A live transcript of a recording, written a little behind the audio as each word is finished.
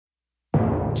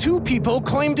Two people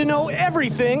claim to know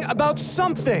everything about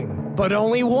something, but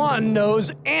only one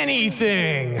knows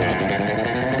anything.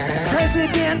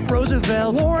 President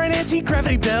Roosevelt wore an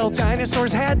anti-gravity belt.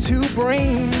 Dinosaurs had two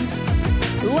brains.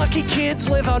 Lucky kids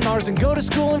live on Mars and go to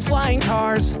school in flying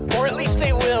cars. Or at least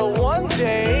they will one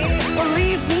day.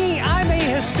 Believe me, I'm a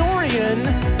historian.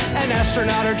 An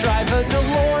astronaut or drive a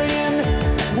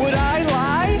DeLorean. Would I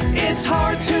lie? It's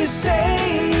hard to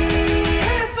say.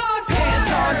 Pants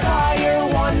on fire,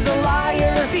 one's a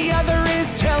liar. The other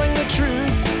is telling the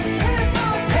truth. Pants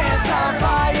on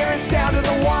fire, it's down to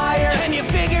the wire. Can you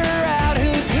figure out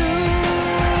who's who?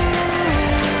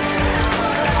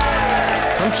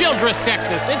 From Childress,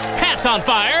 Texas, it's Pants on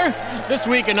Fire. This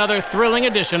week, another thrilling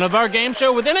edition of our game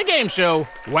show within a game show,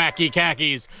 Wacky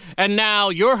Khakis. And now,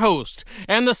 your host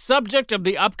and the subject of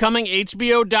the upcoming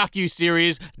HBO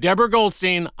docuseries, Deborah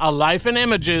Goldstein, A Life in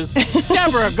Images.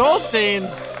 Deborah Goldstein.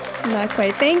 Not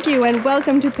quite. Thank you, and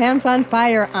welcome to Pants on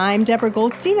Fire. I'm Deborah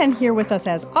Goldstein, and here with us,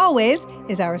 as always,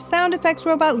 is our sound effects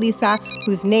robot, Lisa,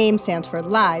 whose name stands for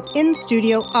Live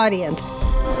In-Studio Audience.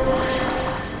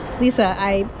 Lisa,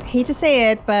 I hate to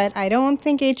say it, but I don't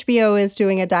think HBO is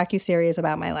doing a docuseries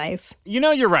about my life. You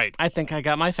know, you're right. I think I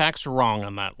got my facts wrong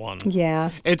on that one. Yeah.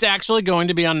 It's actually going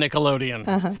to be on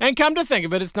Nickelodeon. And come to think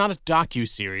of it, it's not a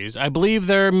docuseries. I believe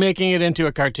they're making it into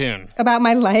a cartoon. About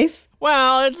my life?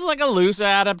 Well, it's like a loose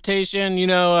adaptation, you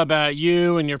know, about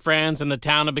you and your friends in the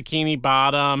town of Bikini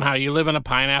Bottom, how you live in a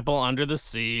pineapple under the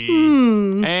sea.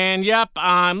 And yep,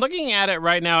 I'm looking at it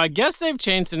right now. I guess they've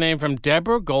changed the name from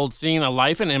Deborah Goldstein, A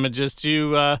Life in Images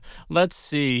to, let's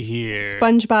see here.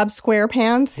 SpongeBob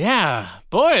SquarePants? Yeah.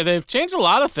 Boy, they've changed a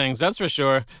lot of things, that's for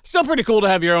sure. Still pretty cool to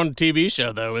have your own TV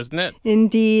show, though, isn't it?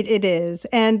 Indeed, it is.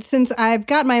 And since I've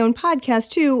got my own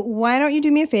podcast, too, why don't you do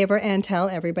me a favor and tell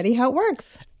everybody how it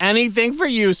works? Anything for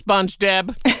you, Sponge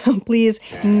Deb. Please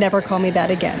never call me that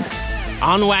again.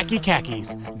 On Wacky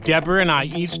Khakis, Deborah and I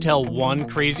each tell one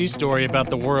crazy story about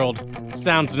the world.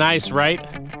 Sounds nice, right?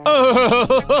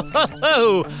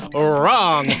 Oh,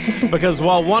 wrong. Because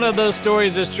while one of those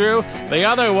stories is true, the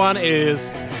other one is,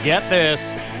 get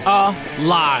this, a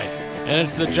lie. And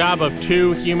it's the job of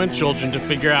two human children to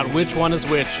figure out which one is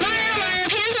which.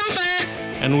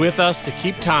 And with us to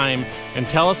keep time and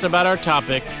tell us about our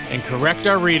topic and correct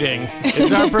our reading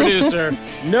is our producer,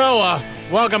 Noah.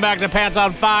 Welcome back to Pants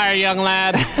on Fire, young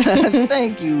lad.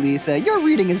 Thank you, Lisa. Your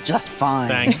reading is just fine.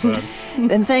 Thanks, bud.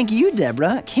 And thank you,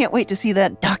 Deborah. Can't wait to see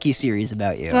that docuseries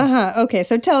about you. Okay,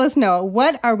 so tell us, Noah,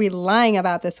 what are we lying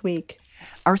about this week?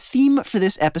 Our theme for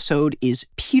this episode is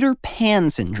Peter Pan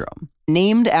syndrome,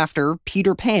 named after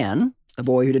Peter Pan, the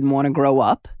boy who didn't want to grow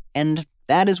up, and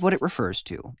that is what it refers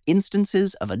to.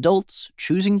 Instances of adults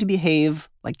choosing to behave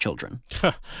like children.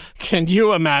 Can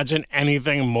you imagine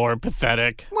anything more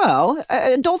pathetic? Well,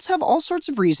 adults have all sorts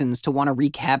of reasons to want to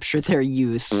recapture their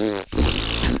youth.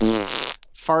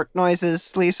 Fart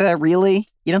noises, Lisa, really?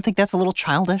 You don't think that's a little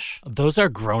childish? Those are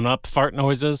grown-up fart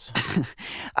noises.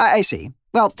 I see.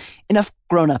 Well, enough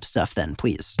grown-up stuff then,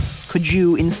 please. Could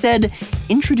you instead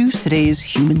introduce today's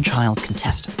human child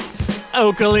contestants?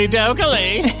 Oakley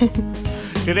dokley.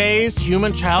 Today's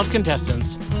human child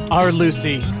contestants are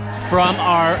Lucy from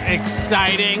our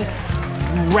exciting,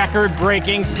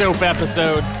 record-breaking soap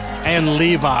episode, and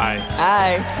Levi.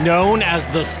 Hi. Known as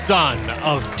the son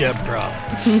of Deborah.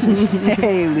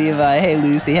 Hey, Levi. Hey,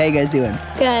 Lucy. How you guys doing?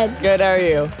 Good. Good, how are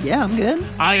you? Yeah, I'm good.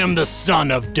 I am the son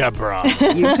of Deborah.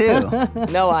 You too.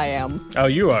 No, I am. Oh,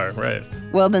 you are, right.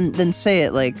 Well, then say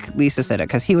it like Lisa said it,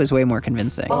 because he was way more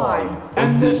convincing. I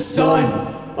am the son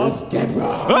of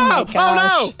Deborah. Oh,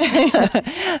 oh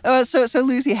no! So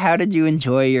Lucy, how did you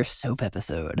enjoy your soap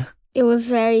episode? It was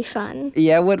very fun.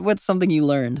 Yeah, what's something you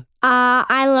learned?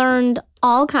 I learned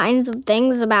all kinds of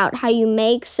things about how you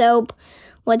make soap,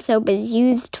 what soap is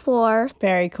used for.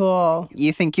 Very cool.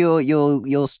 You think you'll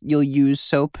use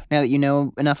soap now that you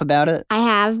know enough about it? I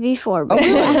have before. Oh,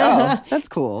 really? Oh, that's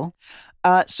cool.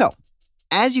 So,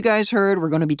 as you guys heard, we're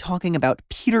going to be talking about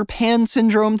Peter Pan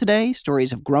syndrome today,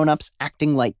 stories of grown-ups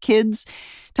acting like kids.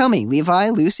 Tell me, Levi,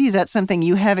 Lucy, is that something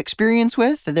you have experience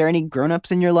with? Are there any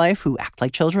grown-ups in your life who act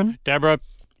like children? Deborah.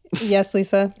 Yes,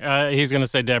 Lisa? He's going to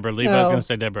say Deborah. Levi's going to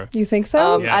say Deborah. You think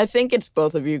so? Yeah. I think it's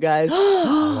both of you guys,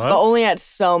 but only at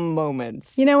some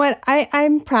moments. You know what?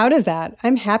 I'm proud of that.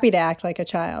 I'm happy to act like a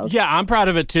child. Yeah, I'm proud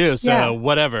of it too, so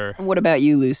whatever. What about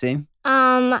you, Lucy?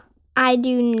 I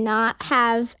do not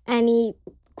have any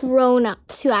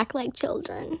grown-ups who act like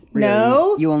children. Really?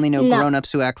 No? You only know No.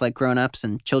 grown-ups who act like grown-ups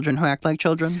and children who act like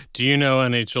children? Do you know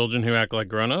any children who act like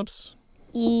grown-ups?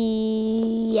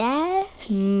 Yes.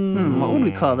 What would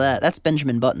we call that? That's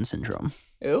Benjamin Button syndrome.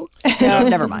 Who? No,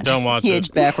 never mind. Don't watch He it.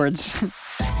 aged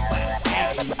backwards.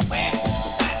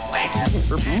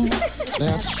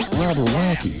 That's rather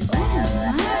wacky.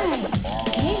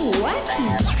 Hey,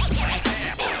 Wacky.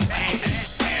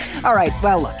 All right,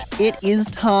 well, look, it is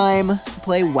time to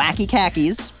play Wacky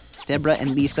Khakis. Deborah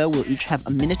and Lisa will each have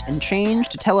a minute and change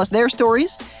to tell us their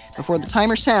stories before the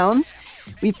timer sounds.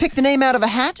 We've picked a name out of a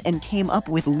hat and came up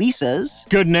with Lisa's.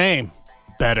 Good name.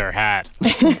 Better hat.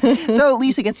 So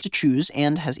Lisa gets to choose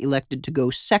and has elected to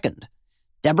go second.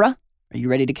 Deborah, are you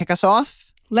ready to kick us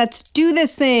off? Let's do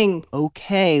this thing.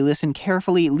 Okay, listen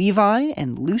carefully, Levi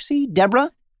and Lucy.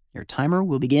 Deborah, your timer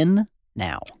will begin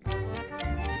now.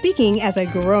 Speaking as a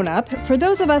grown-up, for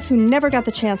those of us who never got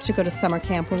the chance to go to summer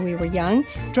camp when we were young,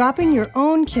 dropping your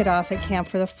own kid off at camp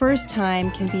for the first time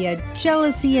can be a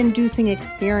jealousy-inducing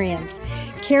experience.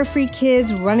 Carefree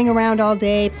kids running around all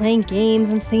day, playing games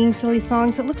and singing silly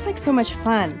songs. It looks like so much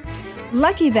fun.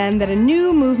 Lucky then that a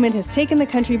new movement has taken the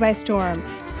country by storm.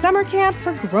 Summer camp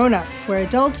for grown-ups, where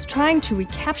adults trying to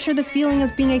recapture the feeling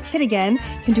of being a kid again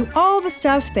can do all the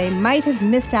stuff they might have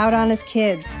missed out on as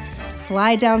kids.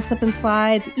 Slide down slip and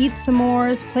slides, eat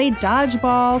s'mores, play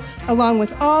dodgeball, along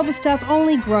with all the stuff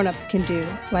only grown-ups can do,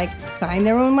 like sign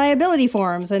their own liability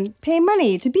forms and pay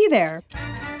money to be there.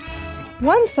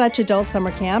 One such adult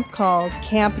summer camp, called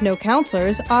Camp No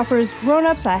Counselors, offers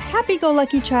grown-ups a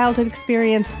happy-go-lucky childhood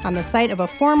experience on the site of a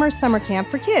former summer camp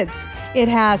for kids. It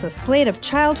has a slate of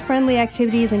child-friendly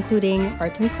activities including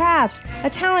arts and crafts,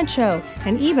 a talent show,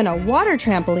 and even a water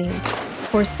trampoline.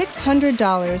 For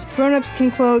 $600, grown-ups can,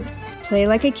 quote, play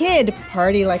like a kid,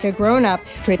 party like a grown-up,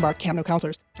 trademark Camp No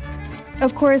Counselors.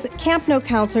 Of course, Camp No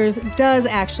Counselors does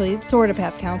actually sort of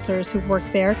have counselors who work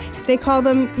there. They call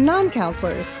them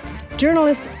non-counselors.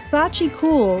 Journalist Sachi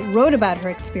Cool wrote about her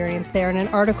experience there in an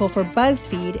article for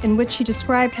BuzzFeed in which she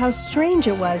described how strange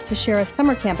it was to share a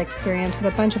summer camp experience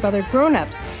with a bunch of other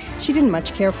grown-ups. She didn't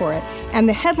much care for it. And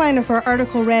the headline of her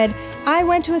article read, "I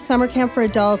went to a summer camp for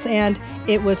adults and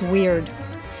it was weird."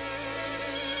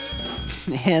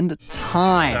 And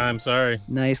time. I'm sorry.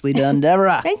 Nicely done,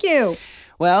 Deborah. Thank you.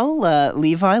 Well,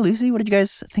 Levi, Lucy, what did you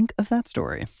guys think of that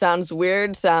story? Sounds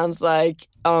weird. Sounds like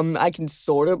I can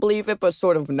sort of believe it, but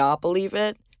sort of not believe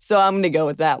it. So I'm going to go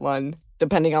with that one,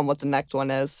 depending on what the next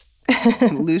one is.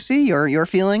 Lucy, your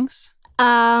feelings?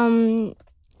 It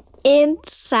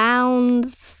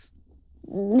sounds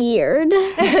weird.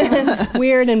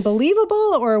 Weird and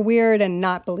believable or weird and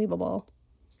not believable?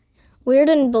 Weird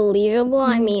and believable.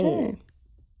 I mean,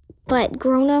 but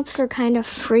grown-ups are kind of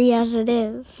free as it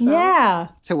is. So. Yeah.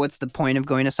 So what's the point of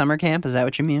going to summer camp? Is that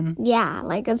what you mean? Yeah,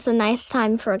 like it's a nice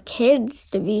time for kids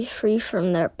to be free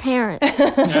from their parents.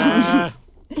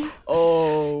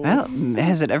 Oh. Well,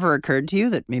 has it ever occurred to you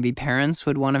that maybe parents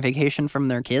would want a vacation from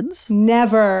their kids?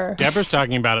 Never. Deborah's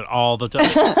talking about it all the time.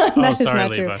 That is sorry,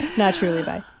 not Levi. true. Not true,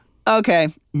 Levi. Okay,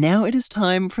 now it is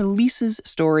time for Lisa's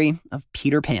story of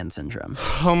Peter Pan syndrome.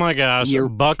 Oh my gosh.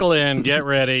 Buckle in, get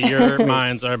ready. Your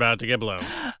minds are about to get blown.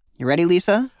 You ready,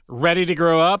 Lisa? Ready to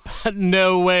grow up?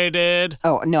 No way, dude.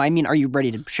 Oh, no, I mean, are you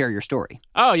ready to share your story?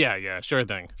 Oh, yeah, sure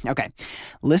thing. Okay,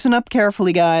 listen up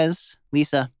carefully, guys.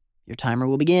 Lisa, your timer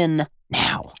will begin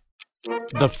now.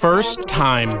 The first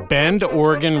time Bend,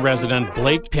 Oregon resident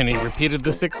Blake Penny repeated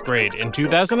the 6th grade in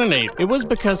 2008, it was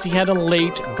because he had a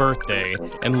late birthday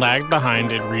and lagged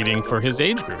behind in reading for his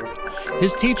age group.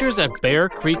 His teachers at Bear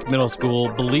Creek Middle School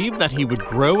believed that he would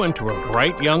grow into a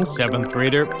bright young 7th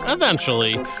grader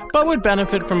eventually, but would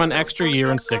benefit from an extra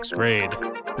year in 6th grade.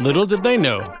 Little did they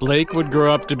know, Blake would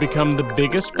grow up to become the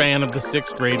biggest fan of the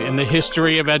 6th grade in the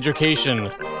history of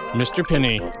education. Mr.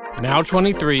 Penny, now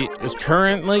 23, is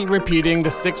currently repeating the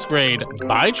 6th grade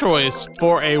by choice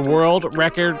for a world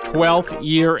record 12th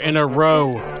year in a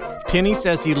row. Penny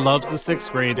says he loves the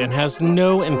 6th grade and has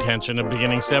no intention of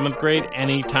beginning 7th grade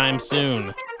anytime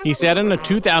soon. He said in a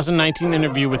 2019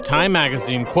 interview with Time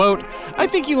magazine, quote, "I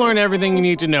think you learn everything you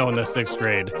need to know in the 6th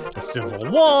grade. The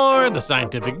Civil War, the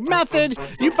scientific method.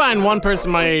 You find one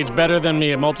person my age better than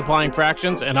me at multiplying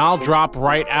fractions and I'll drop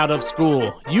right out of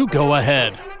school. You go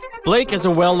ahead." Blake is a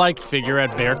well-liked figure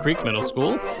at Bear Creek Middle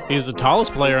School. He's the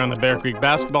tallest player on the Bear Creek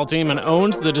basketball team and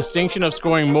owns the distinction of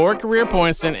scoring more career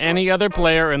points than any other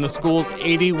player in the school's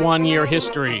 81-year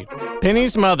history.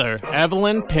 Penny's mother,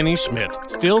 Evelyn Penny Schmidt,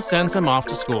 still sends him off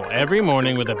to school every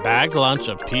morning with a bagged lunch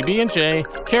of PB&J,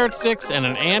 carrot sticks, and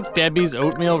an Aunt Debbie's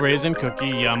oatmeal raisin cookie.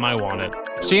 Yum, I want it.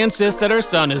 She insists that her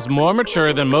son is more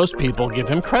mature than most people give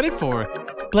him credit for.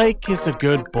 "Blake is a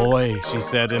good boy," she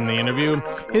said in the interview.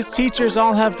 "His teachers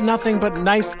all have nothing but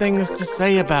nice things to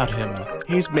say about him.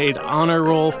 He's made honor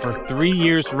roll for 3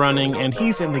 years running, and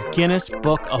he's in the Guinness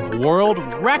Book of World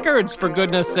Records, for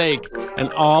goodness sake,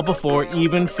 and all before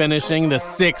even finishing the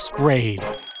 6th grade."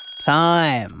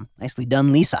 time. Nicely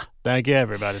done, Lisa. Thank you,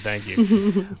 everybody. Thank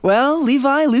you. Well,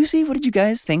 Levi, Lucy, what did you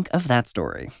guys think of that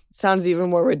story? Sounds even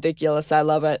more ridiculous. I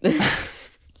love it.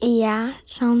 Yeah, it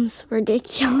sounds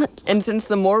ridiculous. And since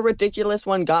the more ridiculous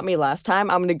one got me last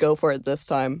time, I'm going to go for it this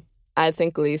time. I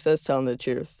think Lisa's telling the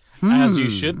truth. As you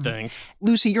should think.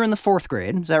 Lucy, you're in the 4th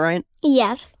grade, is that right?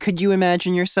 Yes. Could you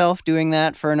imagine yourself doing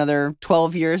that for another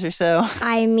 12 years or so?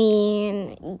 I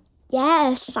mean,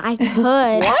 yes, I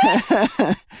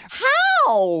could.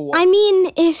 How? I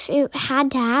mean, if it had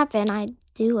to happen, I'd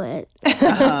do it.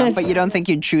 But you don't think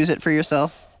you'd choose it for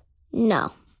yourself?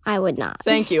 No, I would not.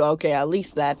 Thank you. Okay, at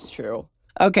least that's true.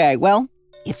 Okay, well,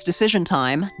 it's decision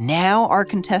time. Now our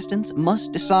contestants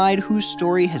must decide whose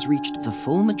story has reached the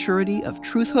full maturity of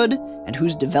truthhood and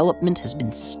whose development has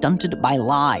been stunted by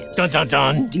lies. Dun dun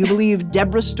dun. Do you believe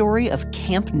Deborah's story of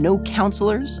Camp No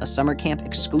Counselors, a summer camp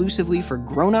exclusively for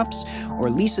grown-ups,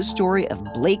 or Lisa's story of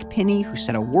Blake Pinney, who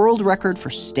set a world record for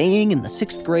staying in the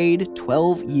 6th grade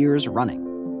 12 years running?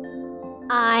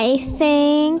 I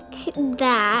think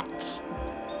that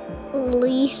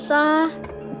Lisa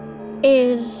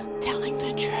is Telling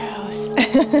the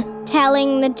truth.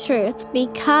 telling the truth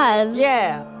because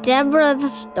Yeah. Deborah's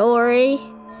story,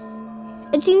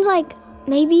 it seems like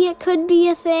maybe it could be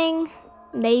a thing,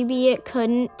 maybe it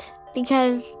couldn't,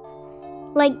 because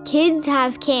like kids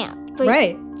have camp, but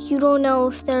Right. you don't know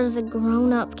if there's a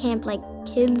grown-up camp. Like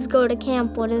kids go to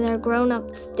camp, what do their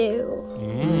grown-ups do?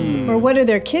 Or what do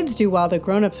their kids do while the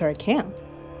grown-ups are at camp?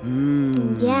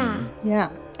 Yeah. Yeah.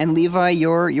 And Levi,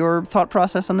 your thought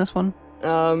process on this one?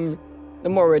 The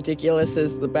more ridiculous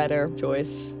is the better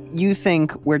choice. You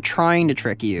think we're trying to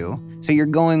trick you, so you're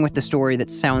going with the story that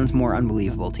sounds more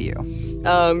unbelievable to you.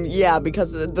 Yeah,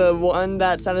 because the one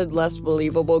that sounded less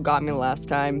believable got me last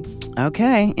time.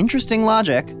 Okay, interesting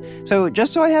logic. So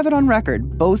just so I have it on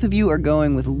record, both of you are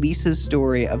going with Lisa's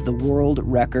story of the world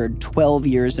record 12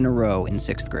 years in a row in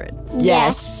 6th grade.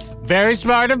 Yes. Very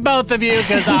smart of both of you,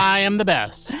 because I am the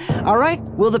best. All right,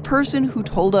 will the person who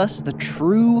told us the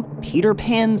true Peter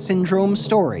Pan syndrome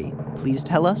story please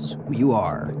tell us who you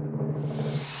are?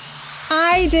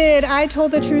 I did. I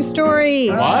told the true story.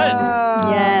 What?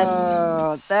 Yes.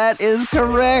 Oh, that is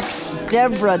correct.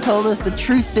 Deborah told us the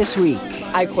truth this week.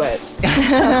 I quit.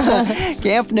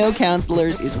 Camp No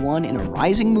Counselors is one in a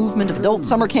rising movement of adult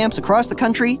summer camps across the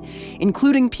country,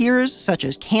 including peers such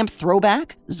as Camp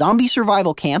Throwback, Zombie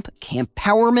Survival Camp, Camp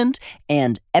Powerment,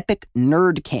 and Epic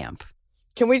Nerd Camp.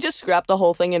 Can we just scrap the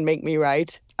whole thing and make me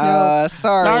right? Sorry,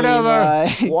 Start over.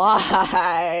 Levi.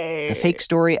 Why? The fake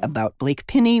story about Blake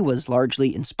Pinney was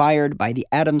largely inspired by the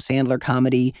Adam Sandler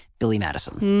comedy Billy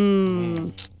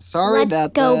Madison. Sorry Let's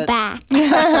about go that.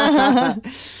 back.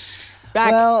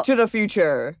 Back Well- to the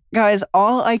future. Guys,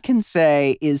 all I can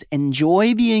say is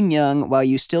enjoy being young while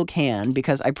you still can,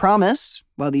 because I promise,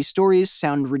 while these stories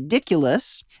sound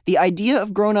ridiculous, the idea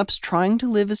of grown-ups trying to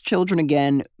live as children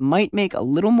again might make a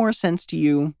little more sense to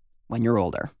you when you're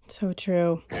older. So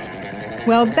true.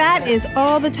 Well, that is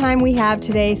all the time we have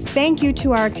today. Thank you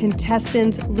to our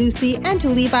contestants, Lucy, and to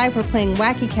Levi for playing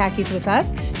Wacky Khakis with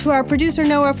us, to our producer,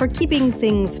 Noah, for keeping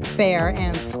things fair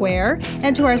and square,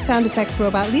 and to our sound effects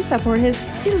robot, Lisa, for his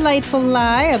delightful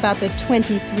lie about the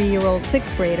 23-year-old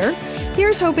 6th grader.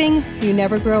 Here's hoping you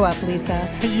never grow up, Lisa.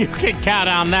 You can count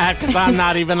on that, because I'm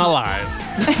not even alive.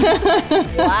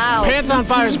 Wow. Pants on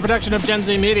Fire is a production of Gen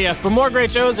Z Media. For more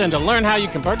great shows and to learn how you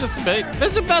can participate,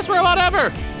 visit Best Robot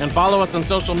Ever. And follow us on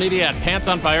social media at Pants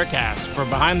on Fire Cast for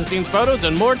behind-the-scenes photos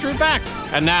and more true facts.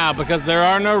 And now, because there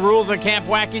are no rules at Camp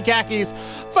Wacky Khakis,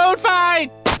 food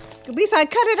fight! Lisa,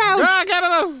 cut it out. Get it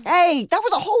out. Hey, that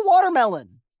was a whole watermelon!